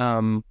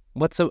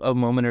 What's a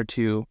moment or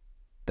two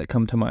that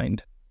come to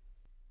mind?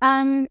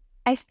 I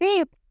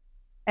think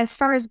as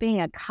far as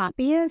being a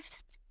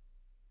copyist,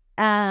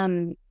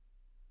 we've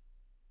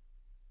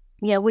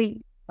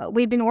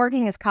been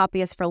working as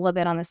copyists for a little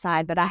bit on the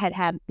side, but I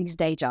had these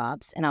day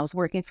jobs, and I was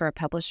working for a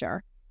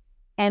publisher.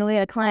 And we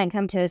had a client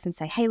come to us and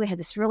say, hey, we have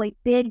this really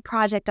big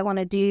project I want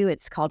to do.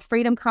 It's called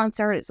Freedom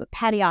Concert. It's with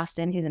Patty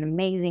Austin, who's an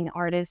amazing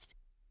artist.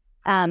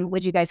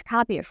 Would you guys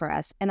copy it for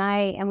us?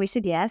 And we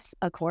said, yes,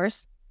 of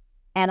course.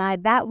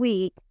 And that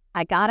week,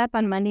 I got up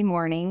on Monday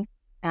morning,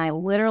 and I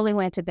literally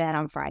went to bed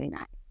on Friday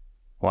night.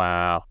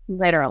 Wow.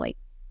 Literally.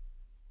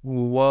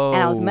 Whoa.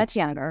 And I was much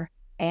younger.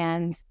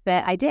 But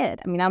I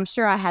did. I mean, I'm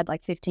sure I had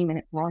like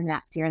 15-minute long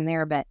naps here and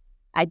there, but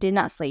I did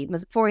not sleep. It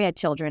was before we had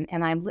children.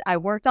 And I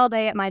worked all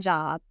day at my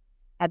job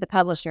at the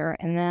publisher,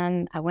 and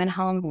then I went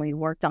home and we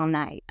worked all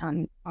night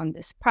on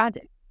this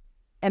project.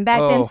 And back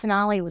then,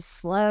 Finale was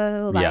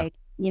slow. Like,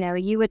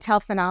 you would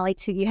tell Finale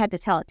you had to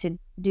tell it to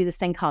do this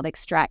thing called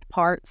extract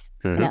parts.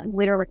 And it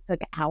literally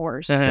took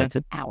hours.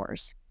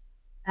 Hours.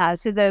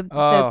 So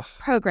the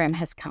program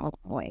has come a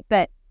long way.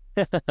 But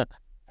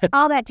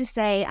all that to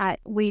say,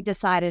 we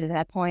decided at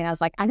that point, I was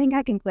like, I think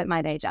I can quit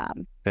my day job.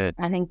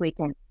 I think we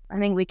can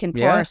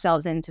pour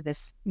ourselves into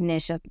this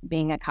niche of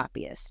being a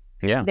copyist.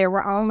 Yeah. There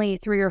were only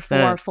 3 or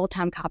 4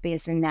 full-time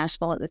copyists in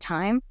Nashville at the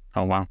time.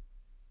 Oh, wow.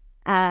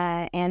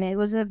 And it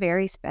was a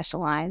very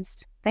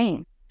specialized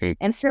thing.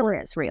 And still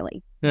is,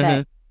 really.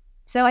 But,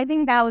 so I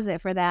think that was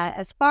it for that.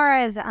 As far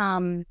as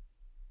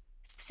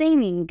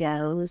singing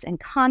goes and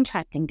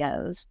contracting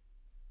goes,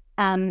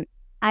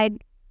 I'd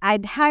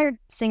hired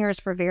singers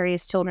for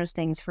various children's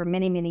things for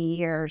many, many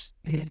years.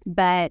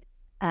 But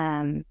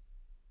I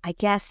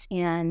guess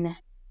in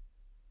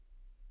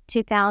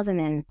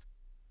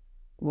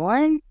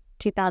 2001,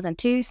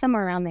 2002,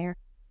 somewhere around there,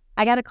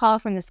 I got a call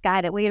from this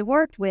guy that we had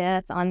worked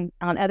with on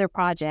other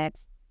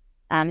projects.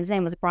 His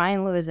name was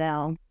Brian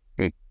Louiselle.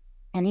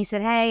 And he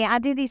said, hey, I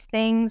do these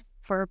things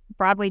for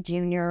Broadway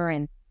Junior,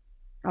 and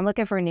I'm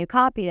looking for a new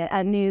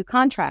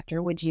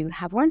contractor. Would you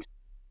have one?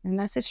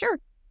 And I said, sure.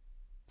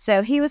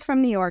 So he was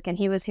from New York, and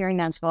he was here in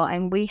Nashville,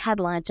 and we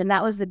had lunch, and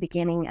that was the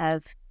beginning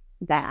of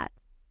that.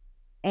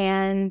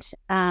 And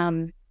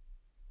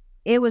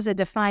it was a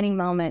defining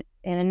moment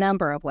in a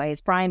number of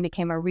ways. Brian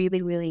became a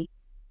really, really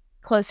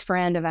close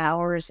friend of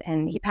ours,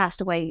 and he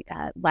passed away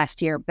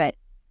last year. But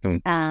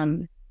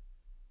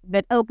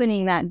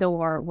opening that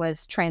door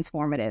was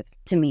transformative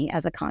to me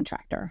as a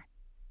contractor.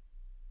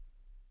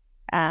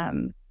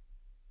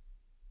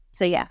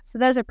 So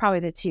those are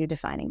probably the 2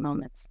 defining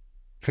moments.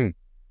 That's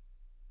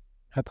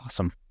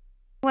awesome.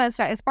 Well,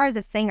 sorry, as far as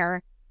a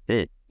singer,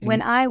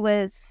 when I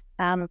was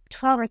 12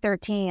 or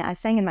 13, I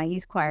sang in my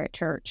youth choir at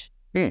church.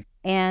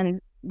 And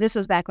this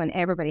was back when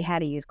everybody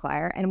had a youth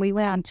choir. And we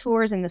went on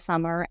tours in the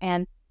summer.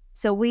 And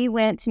So we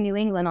went to New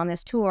England on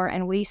this tour,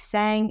 and we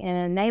sang in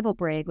a naval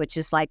brig, which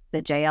is like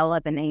the jail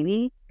of the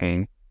Navy.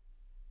 Mm.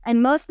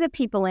 And most of the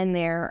people in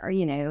there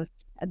are,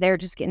 they're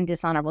just getting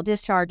dishonorable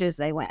discharges.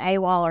 They went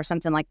AWOL or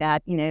something like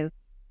that,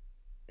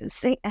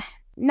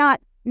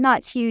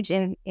 not huge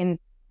in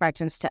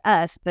fractions to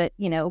us, but,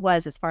 it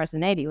was as far as the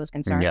Navy was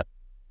concerned. Yep.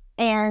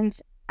 And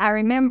I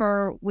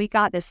remember we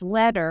got this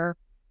letter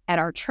at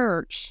our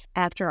church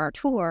after our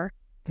tour,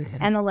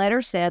 and the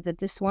letter said that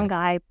this one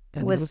guy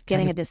was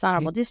getting a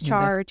dishonorable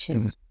discharge,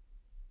 he's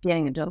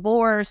getting a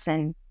divorce,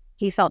 and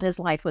he felt his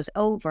life was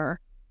over.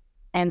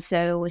 And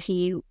so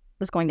he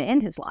was going to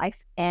end his life,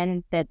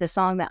 and that the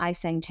song that I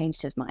sang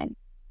changed his mind.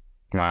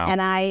 Wow.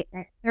 And I,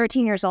 at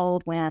 13 years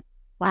old, went,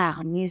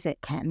 wow, music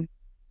can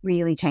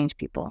really change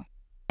people.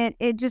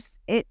 It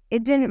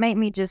didn't make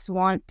me just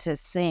want to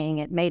sing.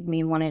 It made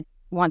me want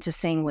to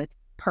sing with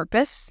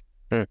purpose,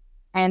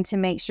 and to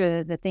make sure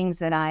that the things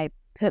that I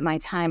put my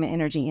time and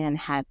energy in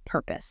had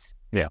purpose.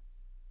 Yeah.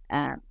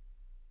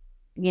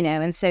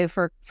 And so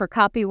for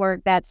copy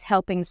work, that's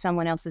helping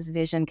someone else's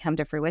vision come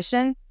to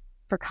fruition.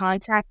 For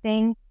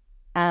contracting,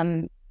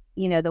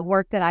 the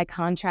work that I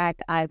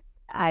contract,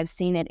 I've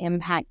seen it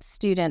impact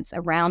students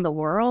around the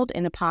world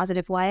in a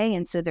positive way,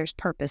 and so there's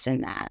purpose in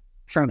that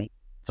for me.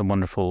 It's a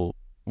wonderful,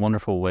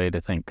 wonderful way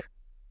to think.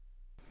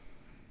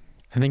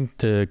 I think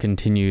to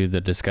continue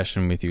the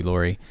discussion with you,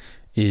 Lori,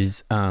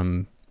 is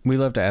we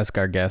love to ask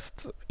our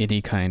guests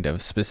any kind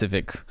of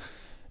specific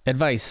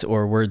advice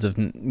or words of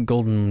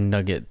golden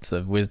nuggets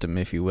of wisdom,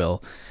 if you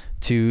will,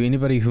 to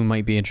anybody who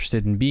might be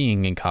interested in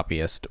being a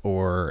copyist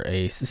or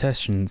a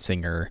session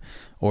singer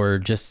or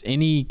just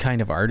any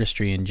kind of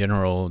artistry in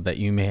general that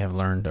you may have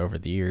learned over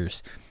the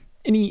years.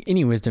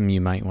 Any wisdom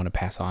you might want to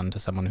pass on to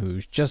someone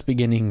who's just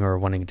beginning or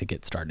wanting to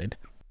get started?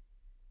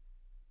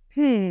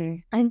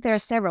 I think there are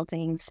several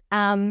things.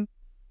 One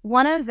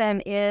of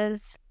them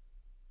is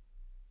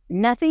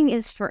nothing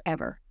is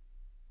forever.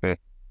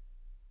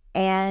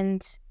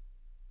 And,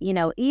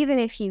 even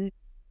if you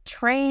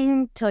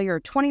train till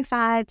you're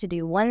 25 to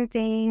do one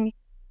thing,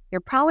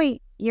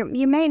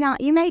 you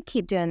may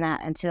keep doing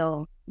that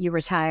until you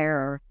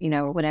retire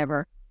or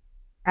whatever.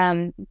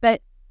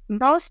 But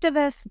most of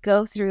us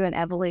go through an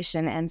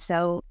evolution. And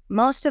so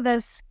most of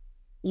us,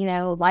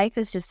 life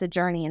is just a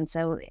journey. And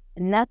so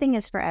nothing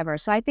is forever.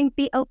 So I think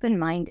be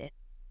open-minded.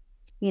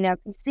 If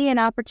you see an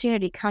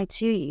opportunity come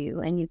to you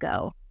and you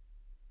go,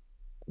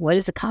 what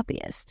is a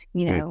copyist?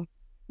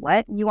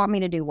 What? You want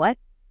me to do what?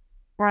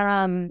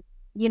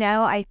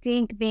 I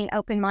think being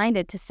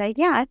open-minded to say,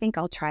 yeah, I think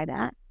I'll try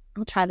that.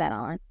 I'll try that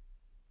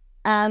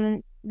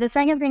on. The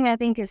second thing I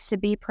think is to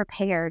be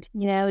prepared.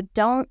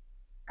 Don't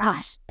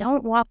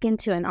walk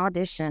into an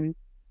audition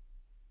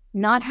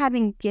not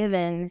having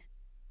given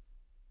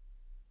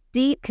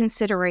deep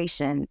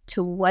consideration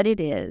to what it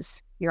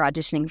is you're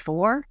auditioning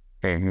for,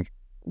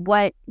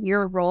 what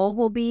your role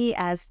will be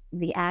as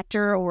the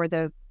actor or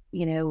the,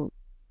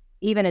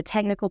 even a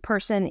technical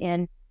person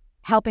in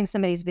helping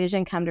somebody's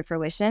vision come to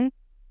fruition,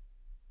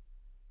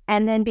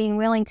 and then being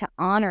willing to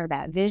honor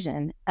that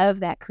vision of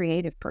that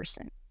creative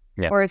person.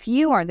 Yeah. Or if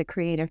you are the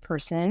creative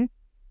person,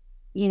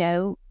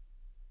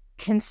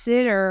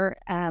 consider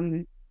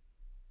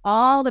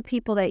all the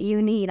people that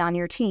you need on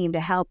your team to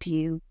help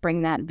you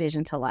bring that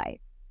vision to life.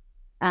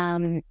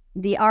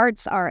 The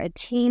arts are a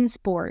team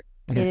sport.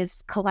 It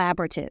is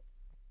collaborative.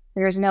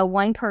 There is no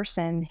one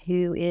person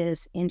who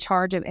is in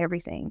charge of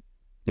everything.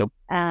 Nope.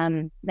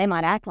 They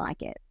might act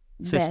like it,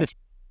 but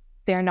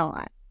they're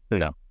not.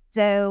 No.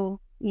 So,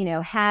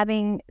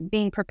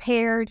 being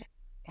prepared,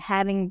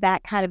 having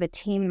that kind of a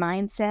team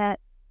mindset,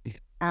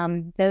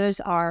 those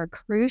are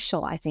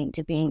crucial, I think,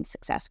 to being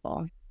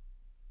successful.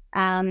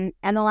 And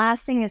the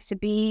last thing is to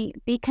be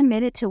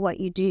committed to what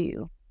you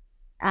do.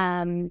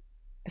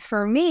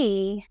 For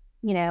me,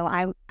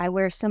 I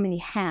wear so many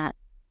hats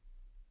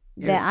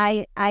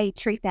that I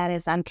treat that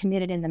as I'm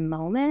committed in the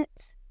moment.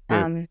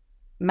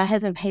 My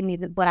husband paid me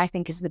what I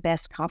think is the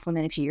best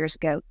compliment a few years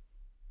ago.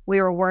 We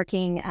were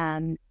working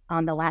on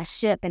the last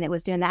ship, and it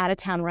was doing the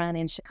out-of-town run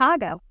in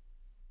Chicago.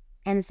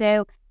 And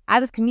so I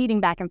was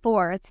commuting back and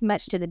forth,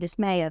 much to the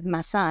dismay of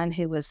my son,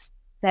 who was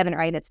 7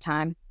 or 8 at the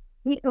time.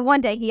 One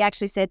day he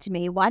actually said to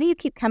me, why do you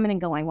keep coming and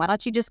going? Why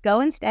don't you just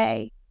go and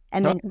stay?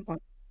 And then, but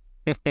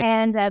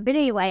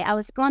anyway, I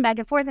was going back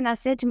and forth, and I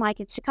said to Mike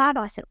in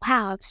Chicago, I said,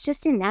 wow, I was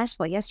just in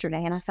Nashville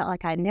yesterday, and I felt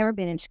like I'd never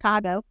been in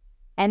Chicago.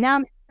 And now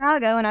I'm in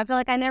Chicago, and I feel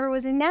like I never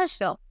was in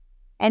Nashville.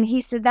 And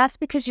he said, that's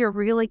because you're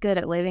really good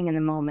at living in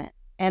the moment.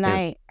 And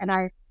I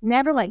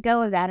never let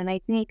go of that. And I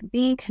think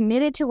being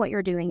committed to what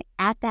you're doing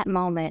at that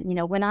moment,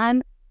 when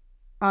I'm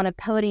on a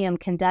podium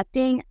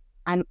conducting,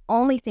 I'm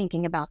only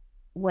thinking about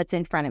what's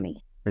in front of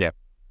me. Yeah.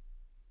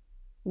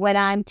 When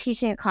I'm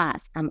teaching a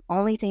class, I'm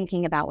only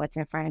thinking about what's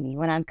in front of me.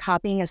 When I'm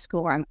copying a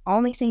score, I'm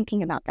only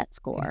thinking about that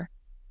score.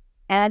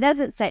 And that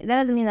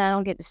doesn't mean that I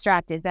don't get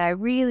distracted, but I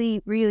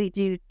really, really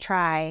do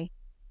try.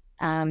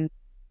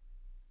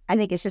 I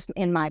think it's just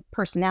in my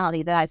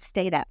personality that I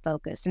stay that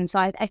focused. And so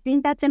I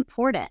think that's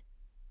important.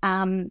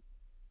 When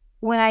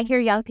I hear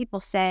young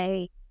people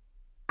say,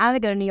 I'm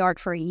going to go to New York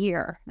for a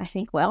year. I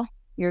think, well,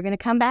 you're going to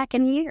come back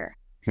in a year.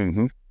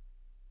 Mm-hmm.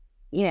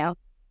 You know,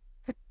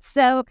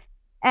 so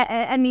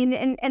I mean,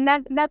 and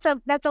that's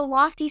a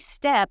lofty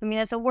step. I mean,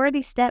 it's a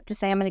worthy step to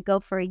say I'm going to go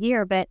for a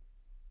year, but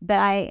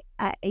I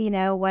you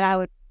know, what I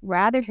would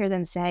rather hear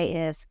them say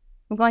is,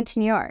 I'm going to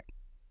New York.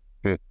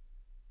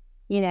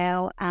 You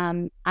know,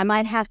 I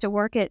might have to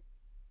work at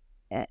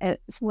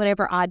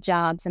whatever odd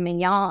jobs. I mean,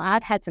 y'all,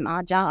 I've had some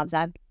odd jobs.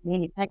 I've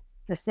manufactured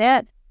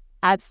cassettes.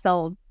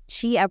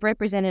 I've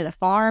represented a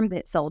farm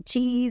that sold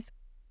cheese.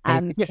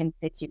 I can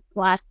fix you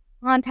glass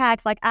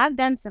contacts. Like, I've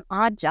done some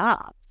odd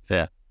jobs.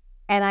 Yeah.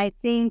 And I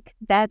think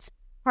that's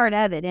part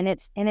of it. And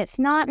it's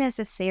not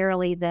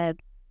necessarily the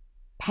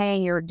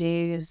paying your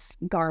dues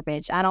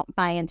garbage. I don't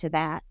buy into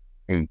that.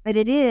 But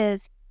it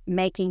is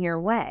making your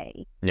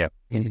way. Yeah.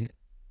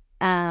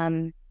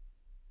 And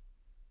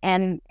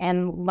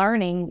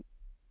learning,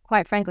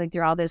 quite frankly,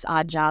 through all those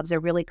odd jobs, a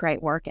really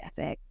great work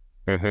ethic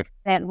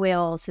that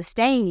will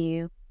sustain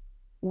you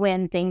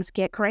when things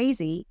get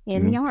crazy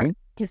in the art,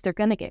 because they're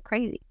going to get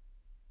crazy.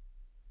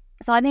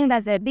 So I think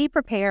that's it. Be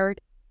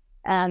prepared,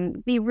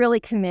 be really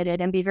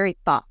committed, and be very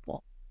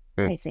thoughtful,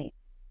 I think.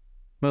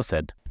 Well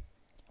said.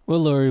 Well,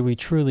 Lori, we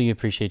truly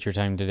appreciate your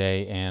time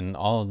today and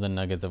all of the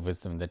nuggets of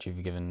wisdom that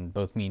you've given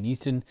both me and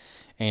Easton.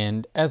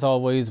 And as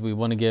always, we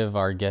want to give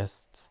our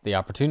guests the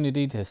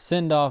opportunity to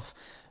send off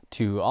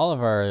to all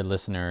of our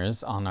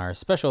listeners on our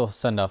special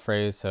send-off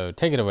phrase. So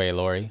take it away,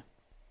 Lori.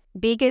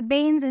 Be good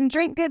beans and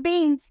drink good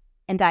beans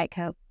and Diet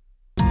Coke.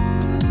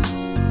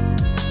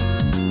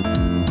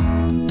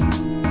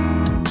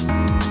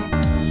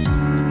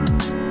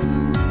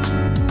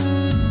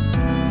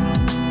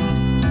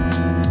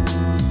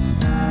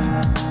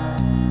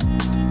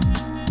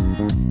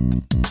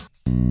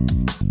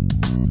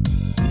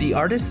 The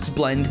Artist's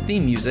Blend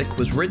theme music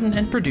was written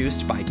and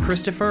produced by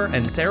Christopher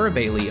and Sarah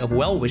Bailey of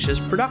Well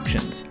Wishes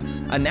Productions,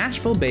 a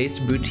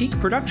Nashville-based boutique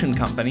production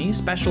company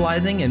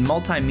specializing in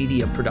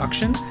multimedia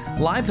production,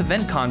 live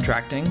event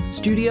contracting,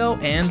 studio,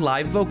 and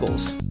live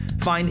vocals.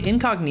 Find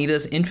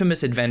Incognita's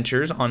infamous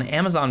adventures on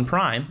Amazon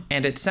Prime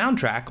and its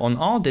soundtrack on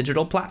all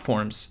digital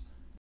platforms.